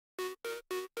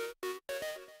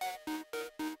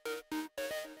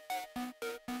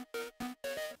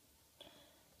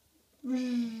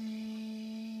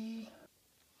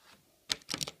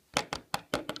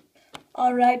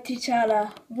Alright,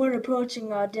 T'Challa, we're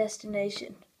approaching our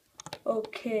destination.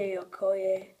 Okay,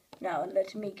 Okoye, now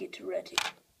let me get ready.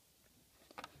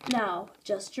 Now,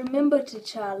 just remember,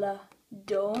 T'Challa,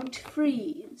 don't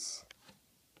freeze.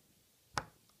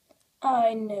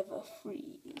 I never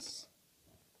freeze.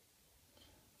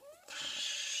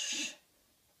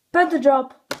 Panther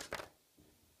drop.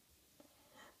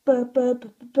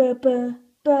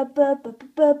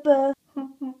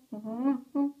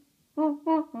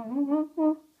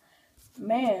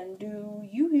 Man, do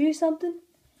you hear something?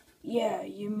 Yeah,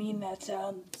 you mean that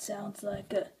sounds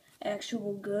like a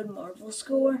actual good Marvel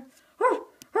score?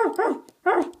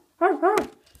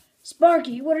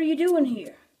 Sparky, what are you doing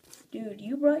here? Dude,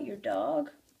 you brought your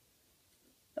dog?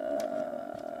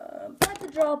 Panther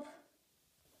drop.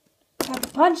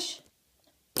 Panther punch.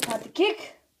 Panther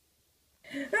kick.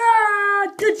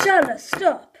 T'Challa,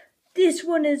 stop. This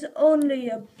one is only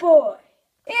a boy.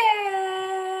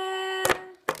 Yeah!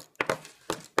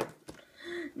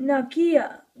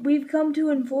 Nakia, we've come to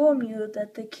inform you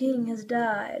that the king has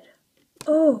died.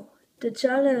 Oh,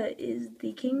 T'Challa is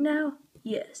the king now?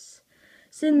 Yes.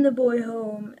 Send the boy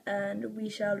home, and we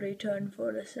shall return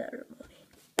for the ceremony.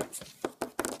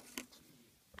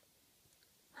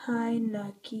 Hi,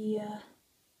 Nakia.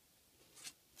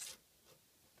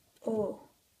 Oh.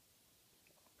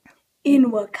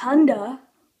 In Wakanda,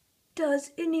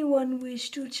 does anyone wish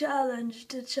to challenge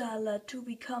T'Challa to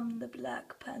become the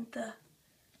Black Panther?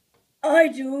 I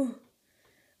do.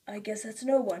 I guess that's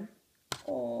no one.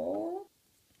 Oh.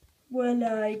 Well,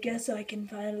 I guess I can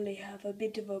finally have a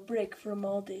bit of a break from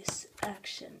all this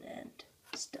action and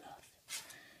stuff.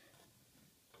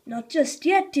 Not just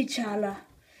yet, T'Challa.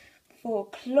 For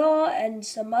Claw and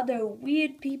some other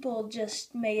weird people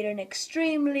just made an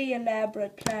extremely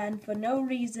elaborate plan for no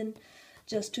reason,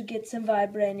 just to get some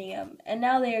vibranium, and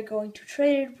now they are going to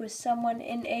trade it with someone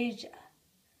in Asia.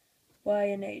 Why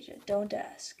in Asia? Don't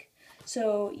ask.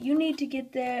 So you need to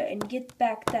get there and get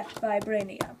back that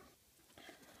vibranium.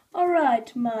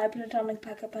 Alright, my platonic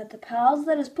Black Panther pals,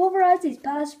 let us pulverize these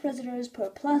past prisoners per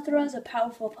plethoras of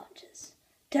powerful punches.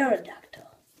 Pterodactyl.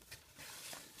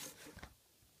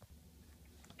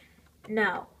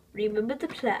 Now, remember the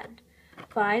plan.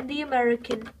 Find the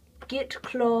American, get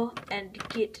Claw, and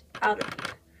get out of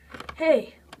here.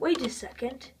 Hey, wait a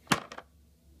second.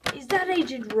 Is that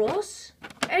Agent Ross?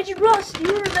 Agent Ross, do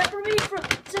you remember me from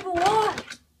Civil War?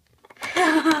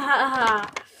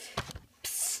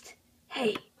 Psst.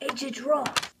 Hey, Agent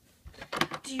Ross.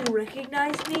 Do you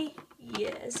recognize me?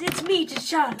 Yes, it's me,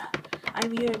 T'Challa.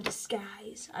 I'm here in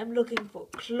disguise. I'm looking for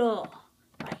Claw,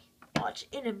 my arch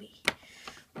enemy.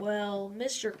 Well,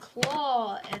 Mr.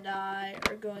 Claw and I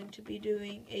are going to be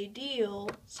doing a deal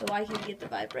so I can get the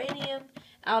vibranium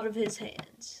out of his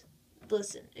hands.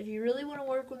 Listen, if you really want to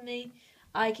work with me,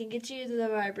 I can get you the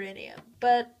vibranium,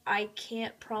 but I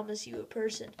can't promise you a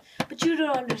person. But you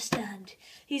don't understand.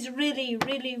 He's really,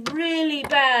 really, really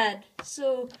bad.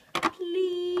 So,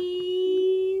 please.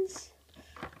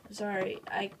 I'm sorry,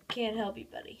 I can't help you,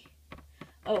 buddy.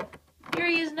 Oh, here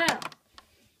he is now.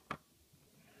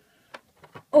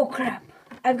 Oh crap,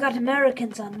 I've got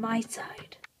Americans on my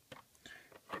side.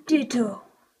 Ditto.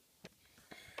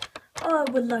 I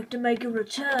would like to make a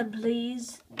return,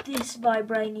 please. This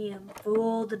vibranium for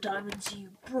all the diamonds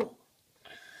you brought.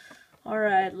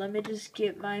 Alright, let me just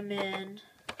get my men.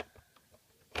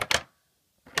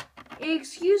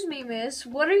 Excuse me, miss.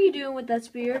 What are you doing with that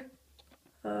spear?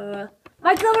 My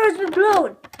cover has been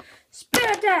blown.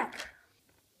 Spear attack.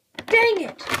 Dang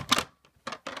it.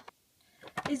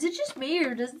 Is it just me,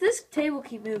 or does this table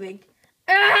keep moving?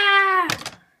 Ah!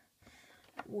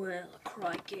 Well,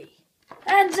 crikey.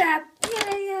 Hands up!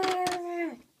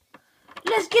 Yeah.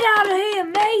 Let's get out of here,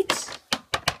 mates!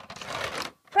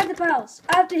 Panther pals,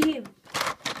 after him.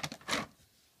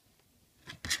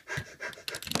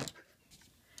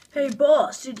 Hey,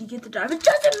 boss, did you get the diamond?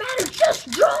 Doesn't matter, just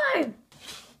drive!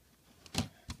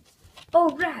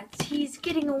 Oh, rats, he's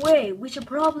getting away. We should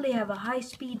probably have a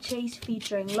high-speed chase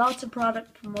featuring lots of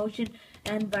product promotion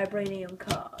and vibranium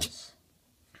cars.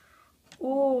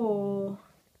 Or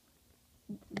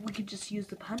we could just use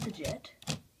the Panther jet.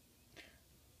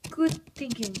 Good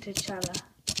thinking, T'Challa.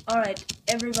 Alright,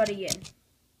 everybody in.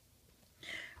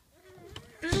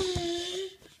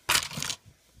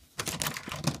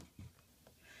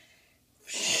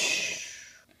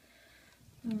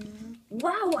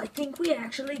 Wow, I think we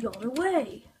actually got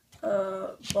away.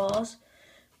 Boss.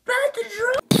 Panther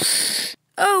drop!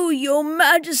 Oh, your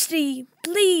majesty,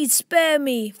 please spare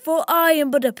me, for I am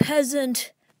but a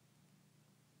peasant.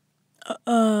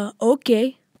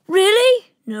 Okay.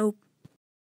 Really? Nope.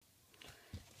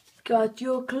 Got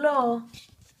your claw.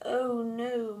 Oh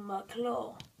no, my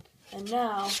claw. And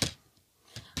now,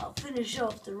 I'll finish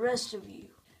off the rest of you.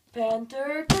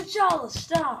 Panther, T'Challa,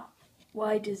 stop!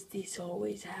 Why does this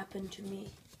always happen to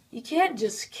me? You can't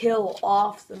just kill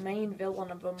off the main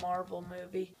villain of a Marvel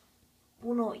movie.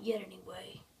 Well, not yet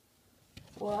anyway.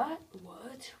 What?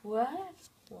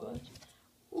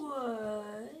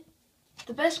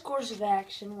 The best course of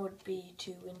action would be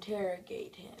to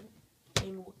interrogate him.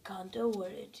 In Wakanda, where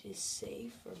it is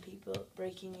safe for people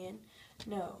breaking in?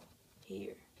 No.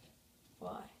 Here.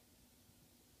 Why?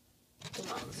 Come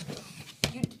on, let's go.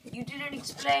 You didn't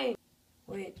explain.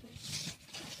 Wait.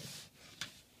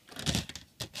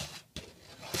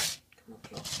 Come on,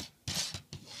 Claw.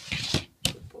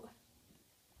 Good boy.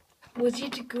 Was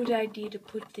it a good idea to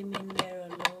put them in there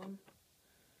alone?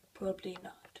 Probably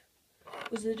not.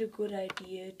 Was it a good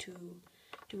idea to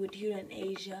do it here in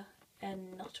Asia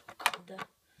and not Wakanda?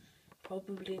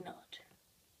 Probably not.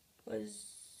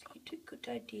 Was it a good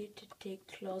idea to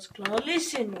take Claw's claw?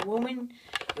 Listen, woman,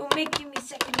 you're making me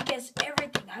second guess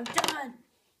everything I've done.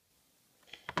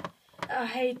 I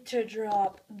hate to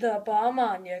drop the bomb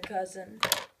on you, cousin.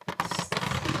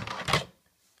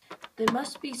 There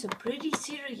must be some pretty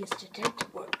serious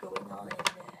detective work going on in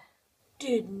there.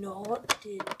 Did not,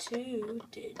 did two,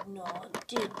 did not,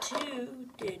 did two,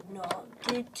 did not,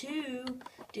 did two,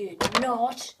 did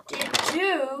not, did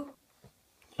two.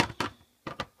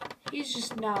 He's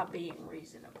just not being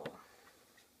reasonable.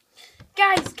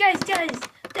 Guys,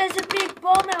 there's a big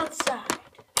bomb outside.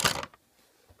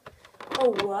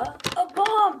 Oh, what? A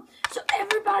bomb! So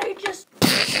everybody just...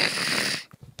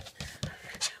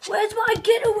 Where's my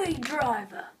getaway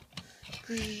driver?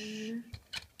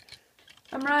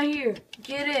 I'm right here.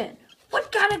 Get in.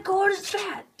 What kind of cord is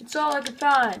that? It's all I can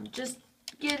find. Just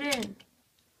get in.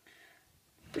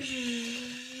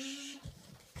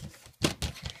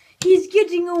 He's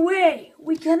getting away.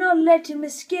 We cannot let him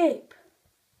escape.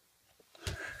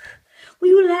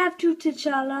 We will have to,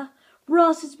 T'Challa.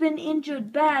 Ross has been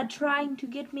injured bad trying to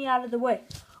get me out of the way.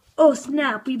 Oh,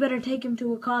 snap. We better take him to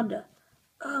Wakanda.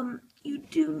 You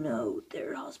do know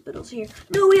there are hospitals here.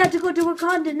 No, we have to go to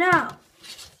Wakanda now.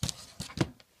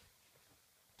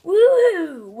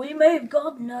 Woo! We may have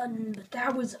got nothing, but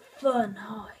that was a fun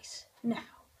heist.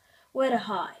 Now, where to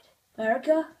hide?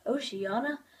 America?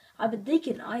 Oceania? I've been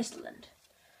thinking Iceland.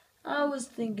 I was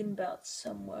thinking about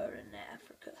somewhere in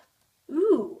Africa.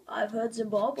 Ooh, I've heard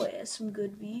Zimbabwe has some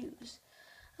good views.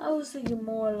 I was thinking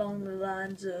more along the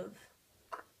lines of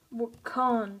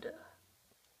Wakanda.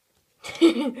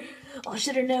 I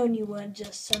should have known you weren't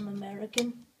just some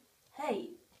American.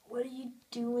 Hey, what are you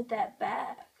doing with that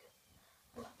bag?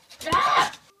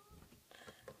 Ah!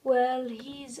 Well,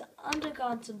 he's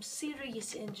undergone some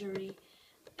serious injury,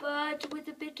 but with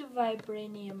a bit of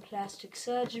vibranium plastic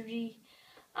surgery,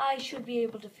 I should be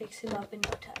able to fix him up in no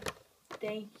time.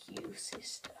 Thank you,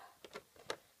 sister.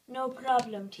 No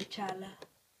problem, T'Challa.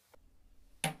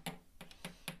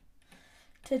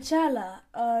 T'Challa,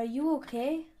 are you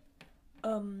okay?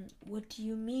 What do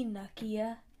you mean,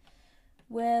 Nakia?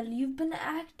 Well, you've been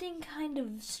acting kind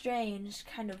of strange,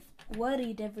 kind of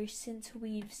worried ever since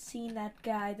we've seen that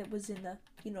guy that was in the,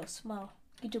 small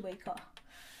getaway car.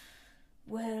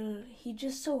 Well, he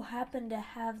just so happened to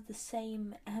have the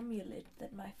same amulet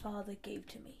that my father gave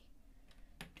to me.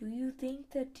 Do you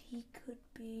think that he could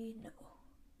be? No.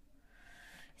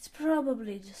 It's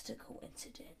probably just a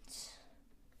coincidence.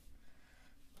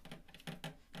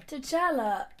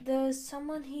 T'Challa, there's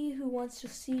someone here who wants to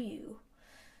see you.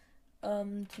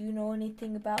 Do you know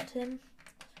anything about him?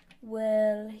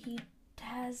 Well, he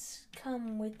has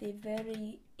come with a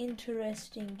very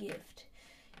interesting gift.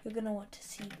 You're gonna want to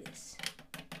see this.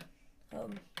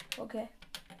 Okay.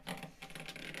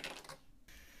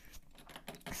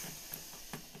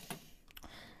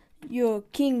 Your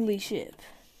kinglyship.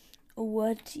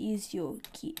 What is your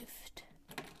gift?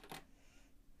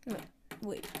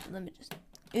 Wait, let me just...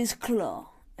 It's Claw,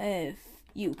 if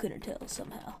you couldn't tell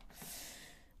somehow.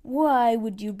 Why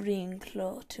would you bring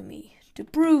Claw to me? To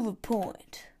prove a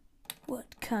point.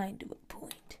 What kind of a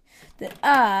point? That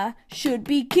I should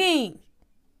be king.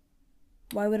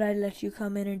 Why would I let you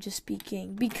come in and just be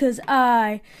king? Because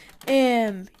I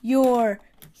am your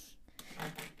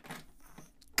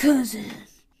cousin.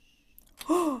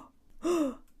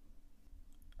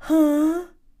 Huh?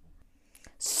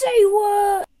 Say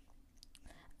what?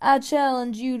 I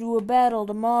challenge you to a battle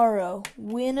tomorrow.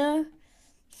 Winner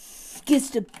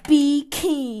gets to be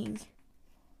king.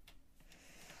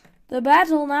 The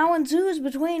battle now ensues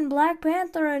between Black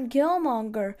Panther and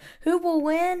Killmonger. Who will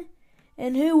win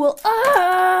and who will...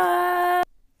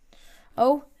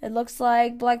 Oh, it looks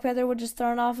like Black Panther was just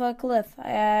thrown off a cliff.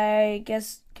 I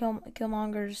guess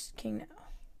Killmonger's king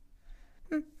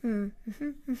now.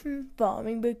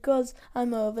 Bombing because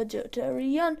I'm a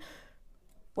vegetarian.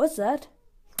 What's that?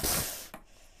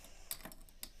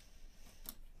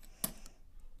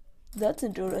 That's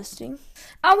interesting.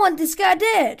 I want this guy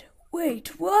dead.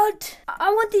 Wait, what? I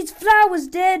want these flowers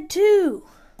dead too.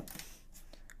 I'm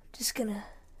just gonna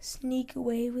sneak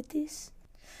away with this.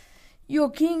 Your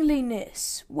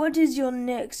kingliness, what is your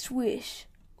next wish?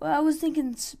 Well, I was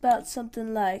thinking about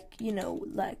something like,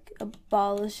 like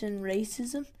abolishing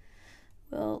racism.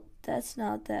 Well, that's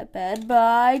not that bad.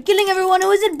 By killing everyone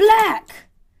who isn't black.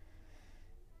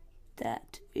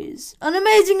 That is an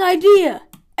amazing idea.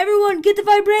 Everyone get the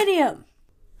vibranium.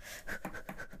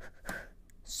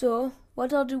 So,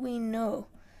 what all do we know?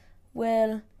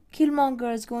 Well,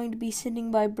 Killmonger is going to be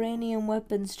sending vibranium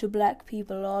weapons to black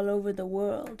people all over the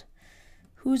world.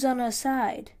 Who's on our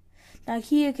side?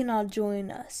 Nakia cannot join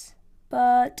us.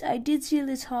 But I did steal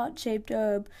this heart-shaped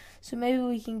herb, so maybe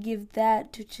we can give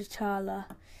that to T'Challa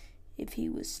if he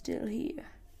was still here.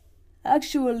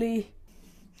 Actually,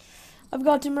 I've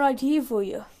got him right here for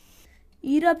you.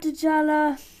 Eat up,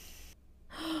 T'Challa.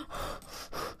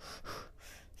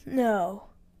 Now,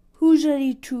 who's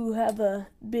ready to have a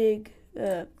big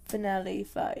finale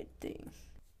fight thing?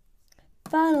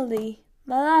 Finally,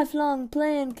 my lifelong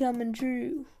plan coming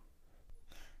true.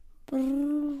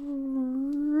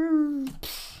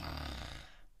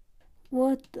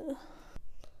 What the?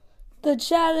 The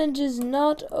challenge is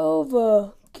not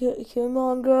over,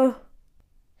 Killmonger.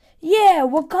 Yeah,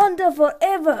 Wakanda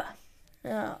forever.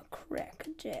 Ah,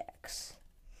 crackerjacks.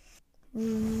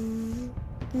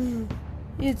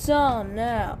 It's on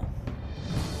now.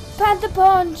 Panther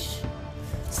punch.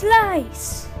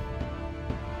 Slice.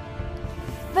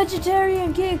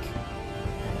 Vegetarian kick.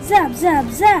 Zap,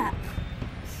 zap, zap.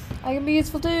 I can be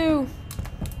useful too.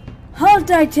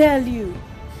 Halt, I tell you.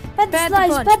 Panther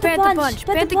slice, panther punch,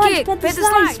 panther kick, panther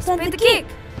slice, panther kick.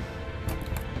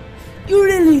 You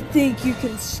really think you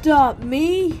can stop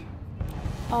me?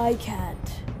 I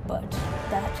can't, but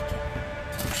that can.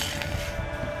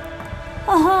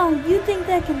 Aha, you think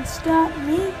that can stop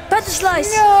me? Panther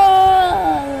slice!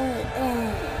 No!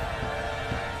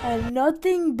 And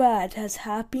nothing bad has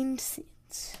happened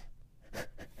since.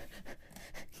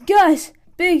 Guys,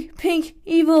 big, pink,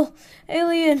 evil,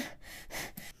 alien.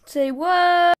 Say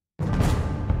what?